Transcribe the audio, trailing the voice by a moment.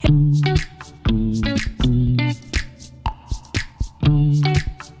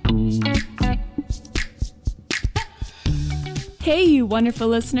wonderful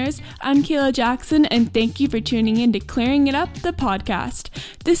listeners. I'm Kayla Jackson, and thank you for tuning in to Clearing It Up, the podcast.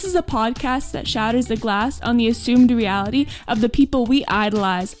 This is a podcast that shatters the glass on the assumed reality of the people we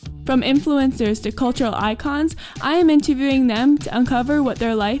idolize. From influencers to cultural icons, I am interviewing them to uncover what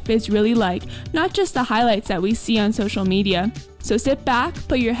their life is really like, not just the highlights that we see on social media. So sit back,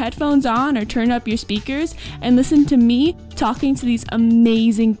 put your headphones on, or turn up your speakers and listen to me talking to these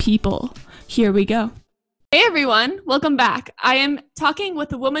amazing people. Here we go. Hey everyone, welcome back. I am talking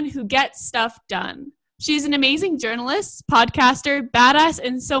with a woman who gets stuff done. She's an amazing journalist, podcaster, badass,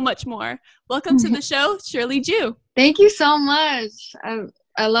 and so much more. Welcome to the show, Shirley Ju. Thank you so much.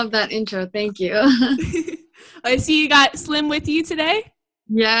 I love that intro. Thank you. I see you got Slim with you today.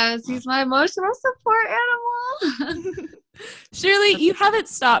 Yes, he's my emotional support animal. Shirley, you haven't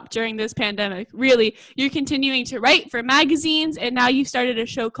stopped during this pandemic. Really, you're continuing to write for magazines, and now you've started a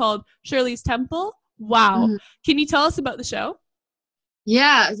show called Shirley's Temple. Wow. Mm-hmm. Can you tell us about the show?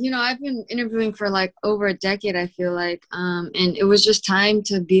 Yeah, I've been interviewing for like over a decade, I feel like. And it was just time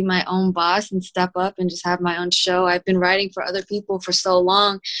to be my own boss and step up and just have my own show. I've been writing for other people for so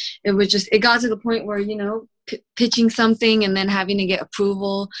long. It got to the point where, pitching something and then having to get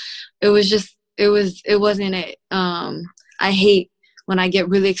approval. It wasn't it. I hate when I get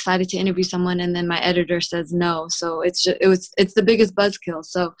really excited to interview someone and then my editor says no. So it's the biggest buzzkill.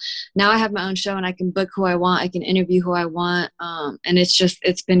 So now I have my own show and I can book who I want. I can interview who I want. And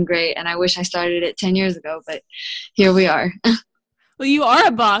it's been great. And I wish I started it 10 years ago, but here we are. Well, you are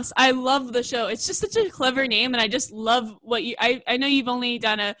a boss. I love the show. It's just such a clever name. And I just love what I know you've only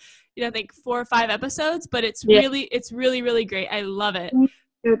done I think 4 or 5 episodes, but it's really, really great. I love it.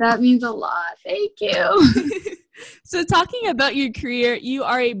 That means a lot. Thank you. So talking about your career, you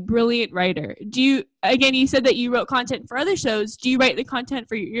are a brilliant writer. You said that you wrote content for other shows. Do you write the content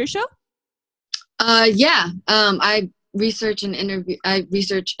for your show? Yeah. I research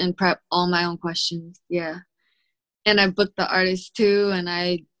and prep all my own questions. Yeah. And I book the artists too. And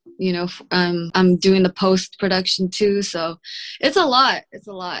I'm doing the post-production too. So it's a lot. It's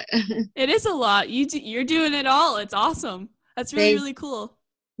a lot. It is a lot. You're doing it all. It's awesome. That's really, really cool.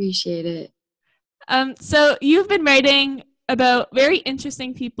 Appreciate it. So you've been writing about very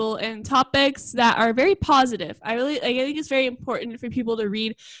interesting people and topics that are very positive. I think it's very important for people to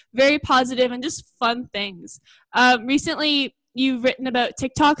read very positive and just fun things. Recently, you've written about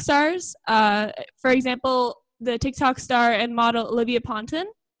TikTok stars. For example, the TikTok star and model Olivia Ponton.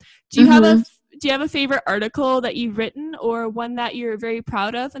 Do you have a favorite article that you've written or one that you're very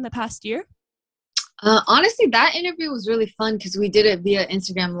proud of in the past year? Honestly, that interview was really fun because we did it via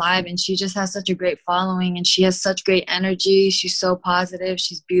Instagram Live, and she just has such a great following and she has such great energy. She's so positive.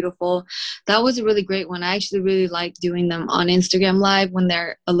 She's beautiful. That was a really great one. I actually really like doing them on Instagram Live when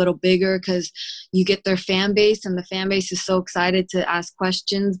they're a little bigger because you get their fan base and the fan base is so excited to ask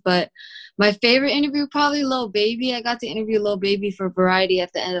questions. But my favorite interview, probably Lil Baby. I got to interview Lil Baby for Variety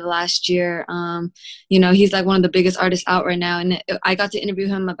at the end of last year. He's like one of the biggest artists out right now. And I got to interview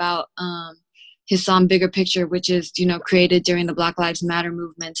him about his song Bigger Picture, which is, created during the Black Lives Matter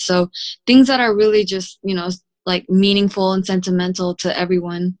movement. So things that are really just, like meaningful and sentimental to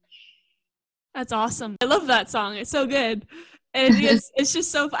everyone. That's awesome. I love that song. It's so good. And it's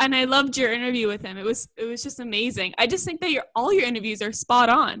just so fun. And I loved your interview with him. It was just amazing. I just think that all your interviews are spot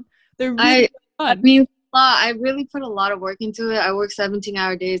on. They're really fun. I really put a lot of work into it. I work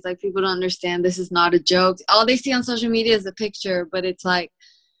 17-hour days. Like, people don't understand. This is not a joke. All they see on social media is a picture, but it's like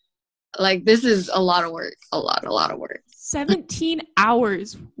this is a lot of work. A lot of work. 17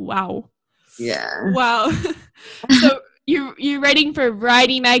 hours. Wow. Yeah. Wow. So you're writing for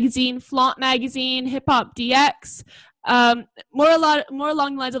Variety magazine, Flaunt magazine, Hip Hop DX, more along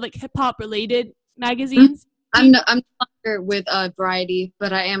the lines of like hip hop related magazines. I'm no longer with Variety,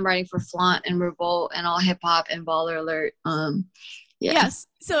 but I am writing for Flaunt and Revolt and All Hip Hop and Baller Alert. Yeah. Yes.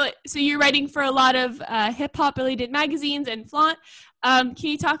 So you're writing for a lot of hip hop related magazines and Flaunt. Can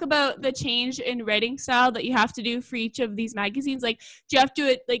you talk about the change in writing style that you have to do for each of these magazines? Like, do you have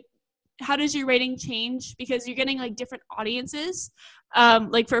to how does your writing change because you're getting like different audiences,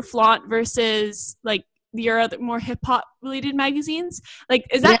 like for Flaunt versus like your other more hip hop related magazines? Like,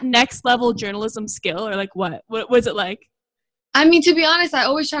 is that next level journalism skill or like what was it like? I mean, to be honest, I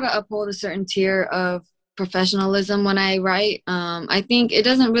always try to uphold a certain tier of professionalism when I write. I think it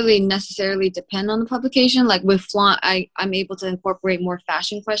doesn't really necessarily depend on the publication. Like with Flaunt, I'm able to incorporate more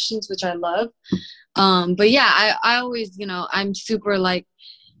fashion questions, which I love. But yeah, I always, I'm super like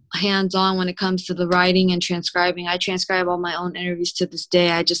hands-on when it comes to the writing and transcribing. I transcribe all my own interviews to this day.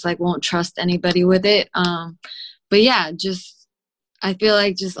 I just like won't trust anybody with it. But yeah, just I feel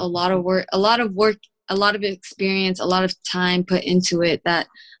like just a lot of work a lot of experience, a lot of time put into it that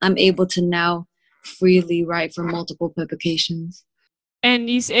I'm able to now freely write for multiple publications. And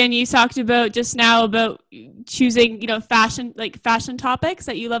you talked about just now about choosing, fashion topics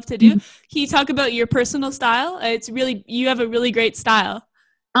that you love to do. Can you talk about your personal style? You have a really great style.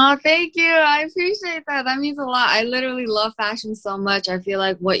 Oh, thank you. I appreciate that. That means a lot. I literally love fashion so much. I feel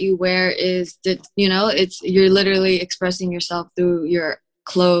like what you wear is, you're literally expressing yourself through your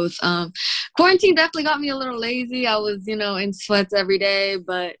clothes. Quarantine definitely got me a little lazy. I was, in sweats every day,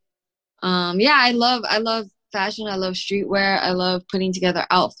 but yeah, I love fashion. I love streetwear. I love putting together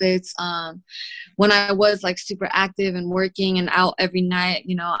outfits. When I was like super active and working and out every night,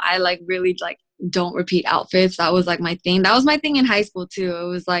 I like really like don't repeat outfits. That was like my thing. That was my thing in high school too. It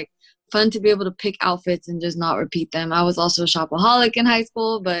was like fun to be able to pick outfits and just not repeat them. I was also a shopaholic in high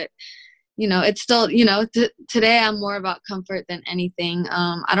school, but it's still, today I'm more about comfort than anything.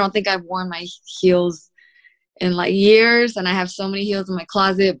 I don't think I've worn my heels in like years, and I have so many heels in my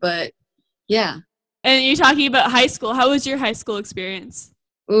closet, but yeah. And you're talking about high school. How was your high school experience?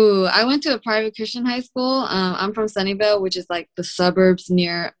 Ooh, I went to a private Christian high school. I'm from Sunnyvale, which is like the suburbs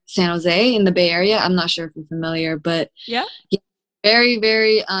near San Jose in the Bay Area. I'm not sure if you're familiar, but yeah, very,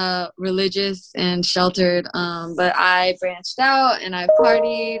 very religious and sheltered. But I branched out and I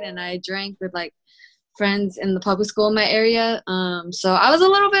partied and I drank with like friends in the public school in my area. So I was a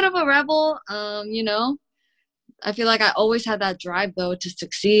little bit of a rebel. I feel like I always had that drive though to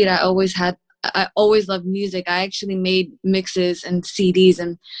succeed. I always loved music. I actually made mixes and CDs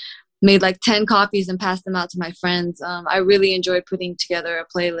and made like 10 copies and passed them out to my friends. I really enjoyed putting together a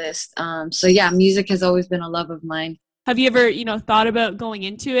playlist. So yeah, music has always been a love of mine. Have you ever, thought about going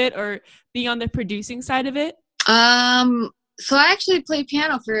into it or being on the producing side of it? So I actually played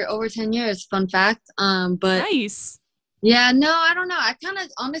piano for over 10 years, fun fact. But nice. Yeah, no, I don't know. I kind of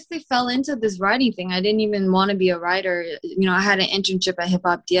honestly fell into this writing thing. I didn't even want to be a writer. I had an internship at Hip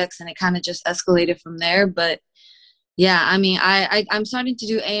Hop DX and it kind of just escalated from there. But yeah, I mean, I'm starting to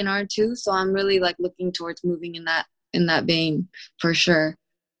do A&R too. So I'm really like looking towards moving in that vein for sure.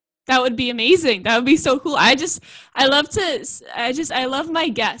 That would be amazing. That would be so cool. I love my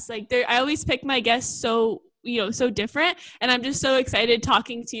guests. Like I always pick my guests so different, and I'm just so excited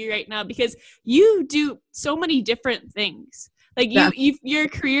talking to you right now because you do so many different things. Like your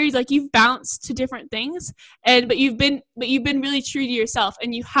career is like you've bounced to different things, but you've been really true to yourself,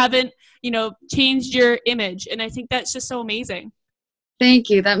 and you haven't changed your image, and I think that's just so amazing. Thank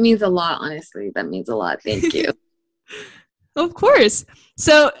you. That means a lot. Honestly, that means a lot. Thank you. Of course.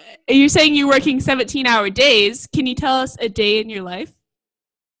 So you're saying you're working 17-hour days. Can you tell us a day in your life?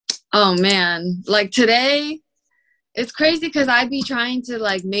 Oh man, like today, it's crazy because I'd be trying to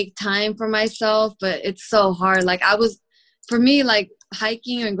like make time for myself, but it's so hard. Like for me, like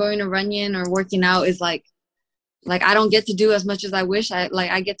hiking and going to Runyon or working out is like I don't get to do as much as I wish.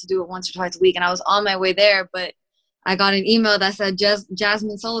 I get to do it once or twice a week, and I was on my way there, but I got an email that said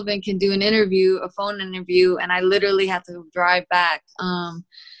Jazmine Sullivan can do a phone interview, and I literally had to drive back.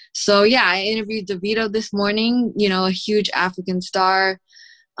 So yeah, I interviewed Davido this morning, a huge African star.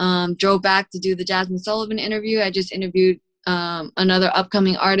 Drove back to do the Jazmine Sullivan interview. I just interviewed another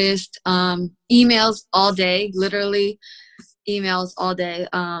upcoming artist. Emails all day, literally emails all day.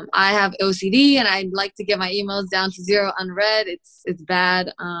 I have OCD and I like to get my emails down to 0 unread. It's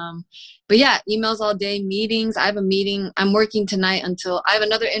bad. But yeah, emails all day, meetings. I have a meeting. I'm working tonight I have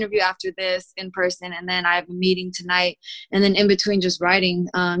another interview after this in person, and then I have a meeting tonight, and then in between just writing.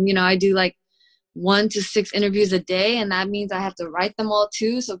 I do like 1 to 6 interviews a day, and that means I have to write them all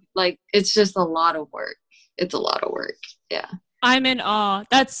too. So like it's just a lot of work. It's a lot of work. Yeah. I'm in awe.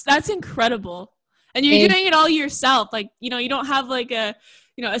 That's incredible. And you're doing it all yourself. Like, you don't have like a,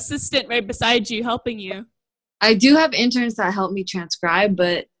 assistant right beside you helping you. I do have interns that help me transcribe,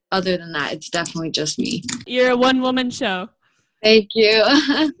 but other than that, it's definitely just me. You're a one-woman show. Thank you.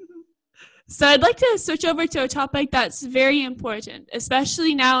 So I'd like to switch over to a topic that's very important,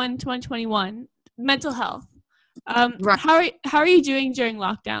 especially now in 2021, mental health. Right. How are you doing during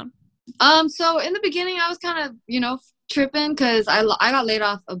lockdown? So in the beginning, I was kind of, tripping because I got laid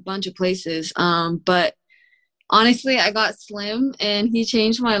off a bunch of places. But honestly, I got Slim and he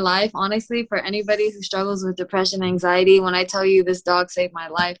changed my life. Honestly, for anybody who struggles with depression, anxiety, when I tell you this dog saved my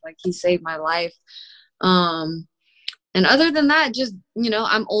life, like he saved my life. And other than that, just,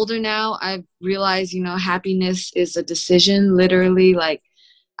 I'm older now. I've realized, happiness is a decision, literally. Like,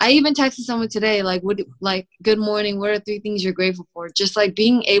 I even texted someone today, good morning. What are 3 things you're grateful for? Just like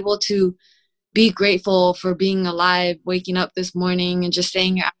being able to be grateful for being alive, waking up this morning and just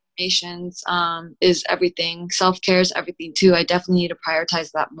saying your affirmations is everything. Self-care is everything too. I definitely need to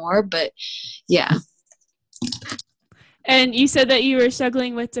prioritize that more, but yeah. And you said that you were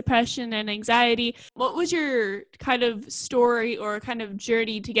struggling with depression and anxiety. What was your kind of story or kind of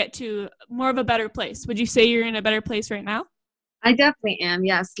journey to get to more of a better place? Would you say you're in a better place right now? I definitely am.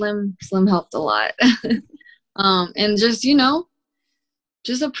 Yeah, Slim helped a lot. And just,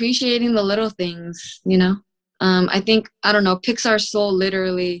 just appreciating the little things. I think, I don't know, Pixar Soul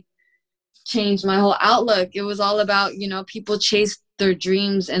literally changed my whole outlook. It was all about, people chase their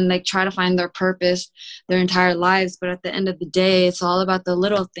dreams and like try to find their purpose their entire lives. But at the end of the day, it's all about the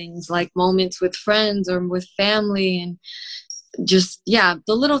little things, like moments with friends or with family, and just, yeah,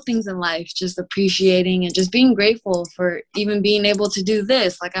 the little things in life, just appreciating and just being grateful for even being able to do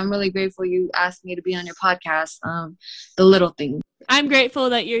this. Like, I'm really grateful you asked me to be on your podcast. The little things. I'm grateful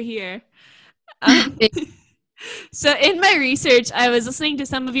that you're here. So in my research, I was listening to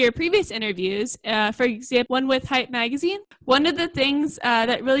some of your previous interviews, for example, one with Hype Magazine. One of the things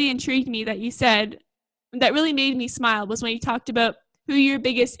that really intrigued me that you said that really made me smile was when you talked about who your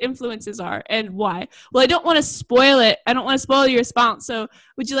biggest influences are and why. Well, I don't want to spoil it. I don't want to spoil your response. So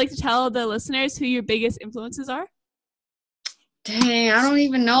would you like to tell the listeners who your biggest influences are? Dang, I don't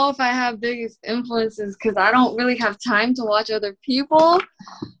even know if I have biggest influences because I don't really have time to watch other people.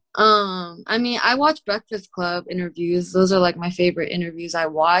 I mean, I watch Breakfast Club interviews. Those are like my favorite interviews I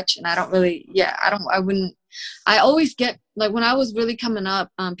watch, and I don't really, I always get, like, when I was really coming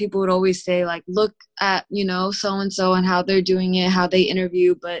up, people would always say, like, look at, so-and-so and how they're doing it, how they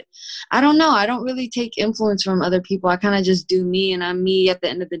interview, but I don't know. I don't really take influence from other people. I kind of just do me, and I'm me at the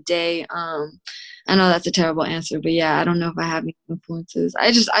end of the day. I know that's a terrible answer, but yeah, I don't know if I have any influences.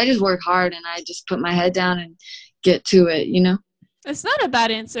 I just work hard, and I just put my head down and get to it. It's not a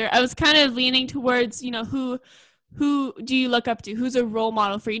bad answer. I was kind of leaning towards, who do you look up to? Who's a role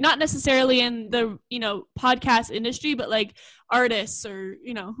model for you? Not necessarily in the, podcast industry, but like artists or,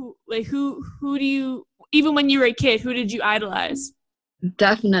 who do you, even when you were a kid, who did you idolize?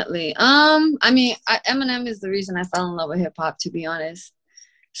 Definitely. Eminem is the reason I fell in love with hip hop, to be honest.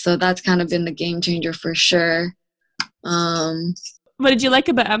 So that's kind of been the game changer for sure. What did you like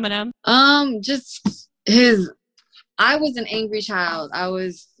about Eminem? Just I was an angry child. I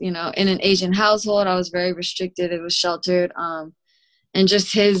was, in an Asian household. I was very restricted. It was sheltered. And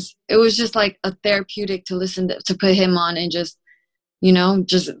just it was just like a therapeutic to listen to put him on and just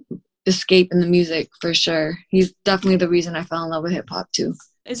escape in the music for sure. He's definitely the reason I fell in love with hip hop too.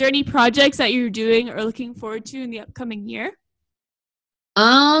 Is there any projects that you're doing or looking forward to in the upcoming year?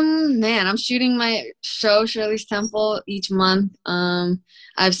 Man, I'm shooting my show, Shirley's Temple, each month. I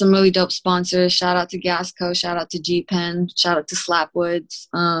have some really dope sponsors. Shout out to Gasco, shout out to G Pen, shout out to Slapwoods.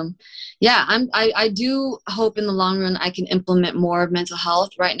 Yeah, I do hope in the long run I can implement more of mental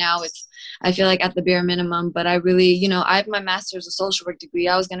health. Right now I feel like at the bare minimum, but I really, I have my master's of social work degree.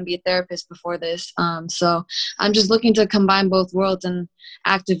 I was going to be a therapist before this. So I'm just looking to combine both worlds and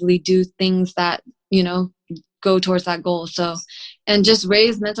actively do things that, go towards that goal. So, and just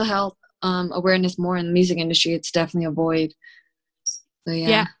raise mental health awareness more in the music industry. It's definitely a void. So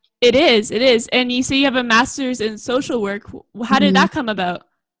yeah. It is. And you say you have a master's in social work. How did that come about?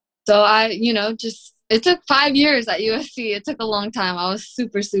 So it took 5 years at USC. It took a long time. I was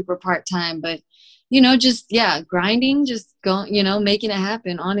super, super part-time, but grinding, just going, making it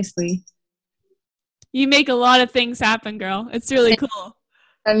happen, honestly. You make a lot of things happen, girl. It's really cool.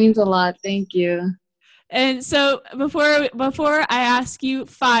 That means a lot. Thank you. And so before I ask you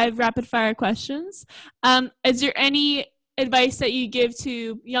 5 rapid fire questions, is there any advice that you give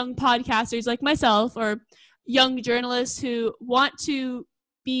to young podcasters like myself or young journalists who want to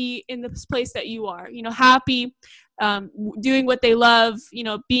be in this place that you are, happy, doing what they love,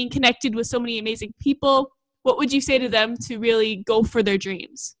 being connected with so many amazing people? What would you say to them to really go for their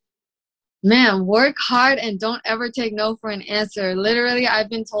dreams? Man, work hard and don't ever take no for an answer. Literally, I've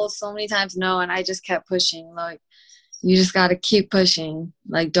been told so many times no, and I just kept pushing. Like, you just got to keep pushing.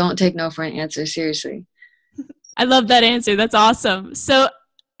 Like, don't take no for an answer. Seriously. I love that answer. That's awesome. So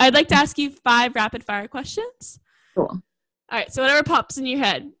I'd like to ask you 5 rapid fire questions. Cool. All right. So whatever pops in your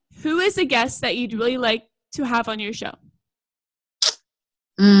head, who is a guest that you'd really like to have on your show?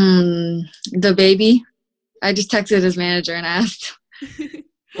 The baby. I just texted his manager and asked.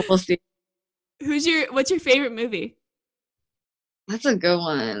 We'll see. What's your favorite movie? That's a good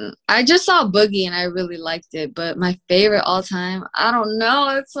one. I just saw Boogie and I really liked it, but my favorite all time, I don't know.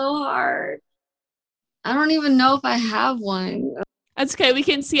 It's so hard. I don't even know if I have one. That's okay. We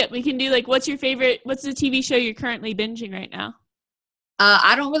can see it. We can do what's the TV show you're currently binging right now?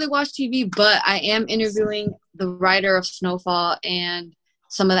 I don't really watch TV, but I am interviewing the writer of Snowfall and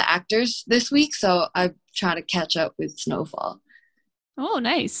some of the actors this week, so I try to catch up with Snowfall. Oh,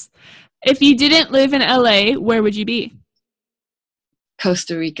 nice. If you didn't live in LA, where would you be?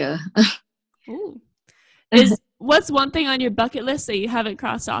 Costa Rica. Ooh. What's one thing on your bucket list that you haven't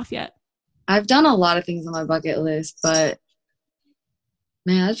crossed off yet? I've done a lot of things on my bucket list, but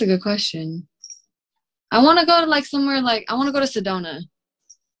man, that's a good question. I want to go to like somewhere like I want to go to Sedona.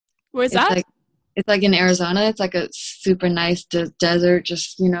 Where's that? It's like in Arizona. It's like a super nice desert,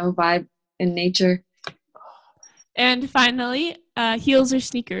 just, vibe in nature. And finally, heels or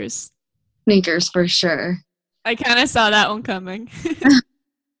sneakers? Sneakers for sure. I kind of saw that one coming.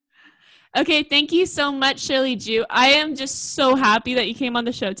 Okay, thank you so much, Shirley Ju. I am just so happy that you came on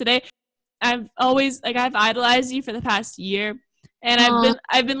the show today. I've idolized you for the past year, and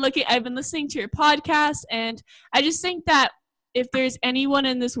I've been listening to your podcast, and I just think that if there's anyone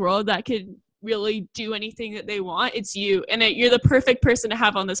in this world that could really do anything that they want, it's you, and you're the perfect person to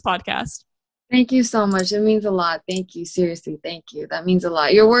have on this podcast. Thank you so much. It means a lot. Thank you. Seriously, thank you. That means a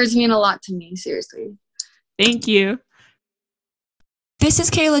lot. Your words mean a lot to me. Seriously. Thank you. This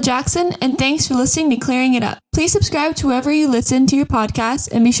is Kayla Jackson, and thanks for listening to Clearing It Up. Please subscribe to wherever you listen to your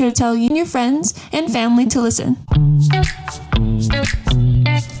podcast, and be sure to tell your friends and family to listen.